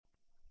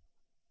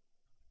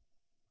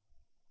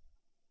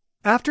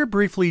After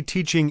briefly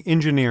teaching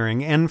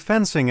engineering and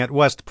fencing at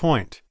West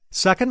Point,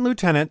 Second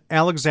Lieutenant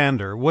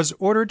Alexander was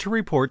ordered to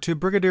report to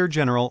Brigadier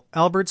General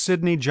Albert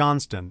Sidney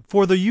Johnston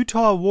for the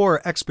Utah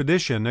War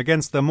expedition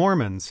against the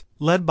Mormons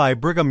led by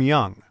Brigham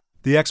Young.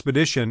 The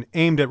expedition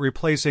aimed at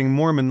replacing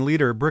Mormon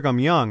leader Brigham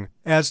Young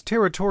as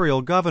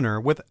territorial governor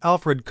with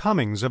Alfred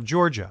Cummings of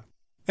Georgia.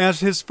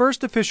 As his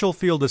first official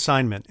field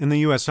assignment in the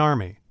U.S.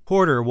 Army,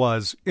 Porter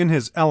was in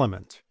his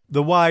element.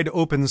 The wide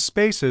open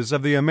spaces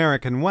of the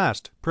American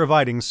West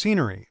providing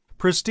scenery,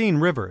 pristine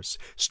rivers,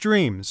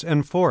 streams,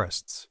 and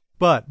forests.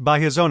 But, by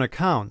his own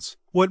accounts,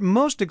 what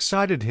most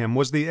excited him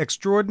was the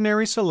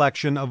extraordinary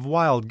selection of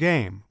wild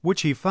game,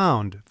 which he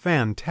found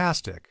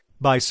fantastic.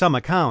 By some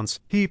accounts,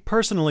 he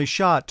personally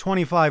shot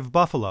 25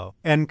 buffalo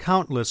and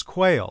countless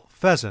quail,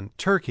 pheasant,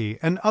 turkey,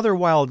 and other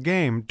wild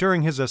game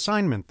during his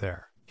assignment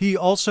there. He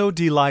also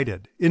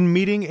delighted in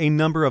meeting a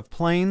number of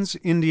Plains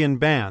Indian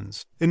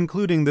bands,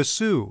 including the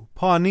Sioux,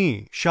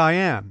 Pawnee,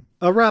 Cheyenne,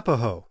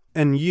 Arapaho,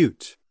 and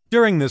Ute.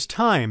 During this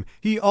time,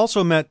 he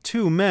also met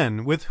two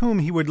men with whom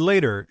he would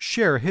later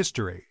share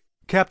history,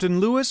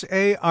 Captain Lewis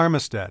A.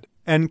 Armistead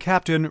and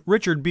Captain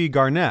Richard B.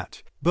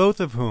 Garnett,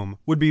 both of whom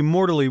would be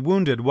mortally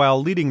wounded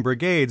while leading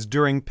brigades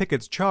during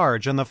Pickett's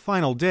charge on the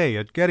final day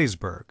at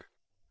Gettysburg.